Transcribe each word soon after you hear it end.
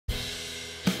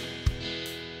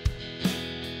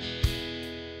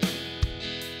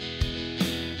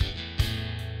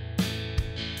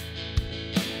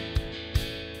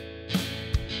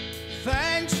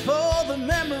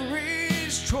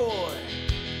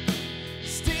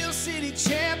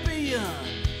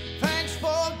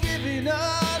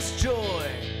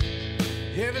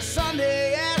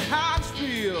Sunday at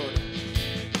Hodgefield.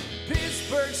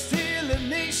 Pittsburgh Steelers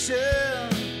Nation,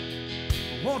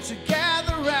 won't you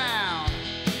gather round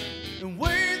and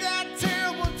wave that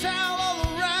terrible towel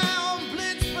all around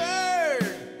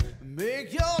Pittsburgh,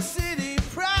 make your city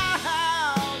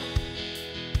proud.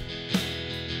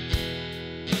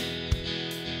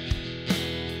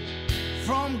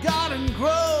 From Garden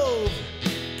Grove,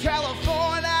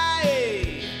 California,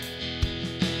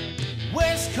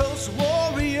 West Coast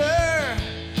warrior,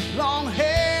 long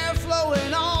hair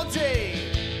flowing all day.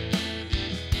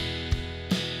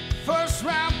 First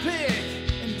round pick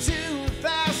in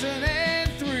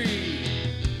 2003.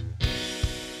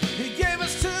 He gave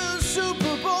us 2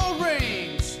 Super Bowl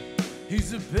rings.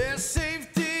 He's the best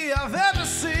safety I've ever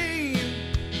seen.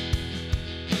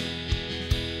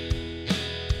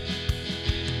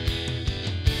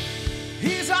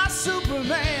 He's our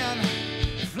Superman,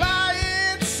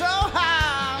 flying so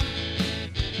high,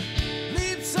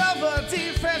 leaps over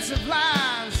defensive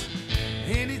lines,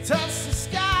 and he touched the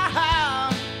sky.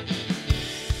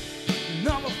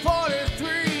 Number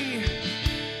 43,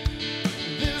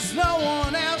 there's no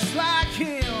one else like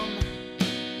him.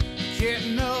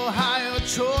 Getting no higher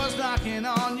chores knocking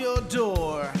on your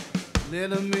door,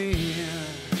 let him in.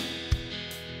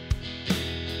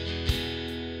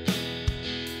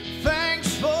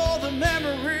 Thanks for the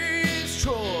memories,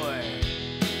 Troy.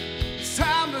 It's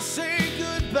time to say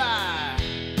goodbye.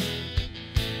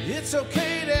 It's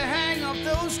okay to hang up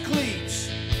those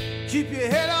cleats. Keep your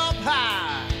head up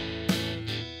high.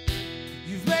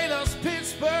 You've made us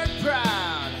Pittsburgh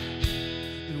proud,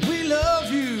 and we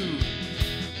love you.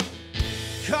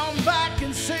 Come back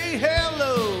and say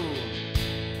hello,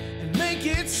 and make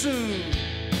it soon.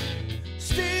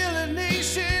 Steelers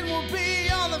Nation will be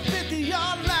on the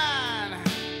 50-yard line,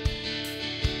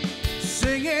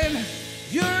 singing,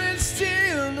 you're in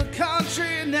Steelers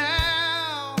country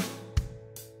now.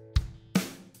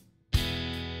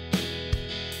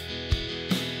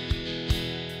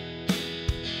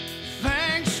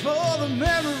 Thanks for the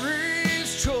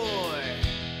memories, Troy.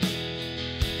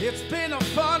 It's been a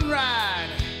fun ride.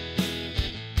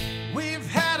 We've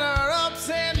had our ups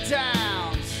and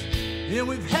downs, and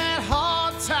we've had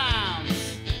hard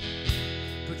times,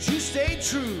 but you stay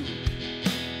true,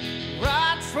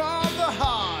 right from the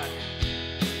heart.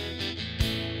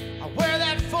 I wear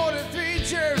that 43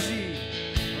 jersey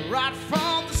right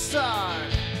from the start,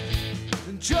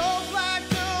 and joke like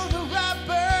those the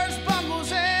rappers,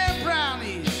 bungles, and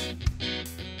brownies.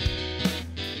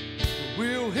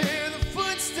 We'll hear the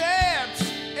footsteps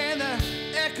and the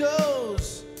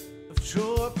echoes of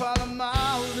Troy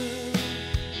Polamalu.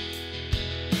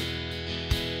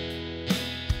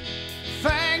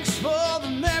 Thanks for the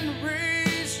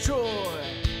memories, Troy.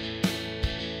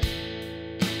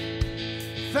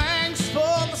 Thanks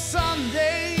for the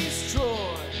Sundays,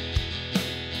 Troy.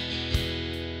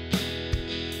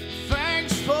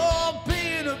 Thanks for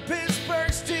being a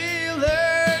Pittsburgh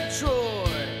Steeler,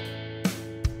 Troy.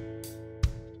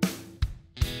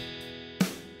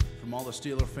 From all the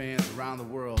Steeler fans around the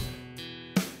world,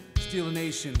 Steelers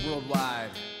Nation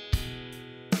worldwide,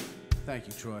 thank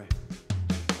you, Troy.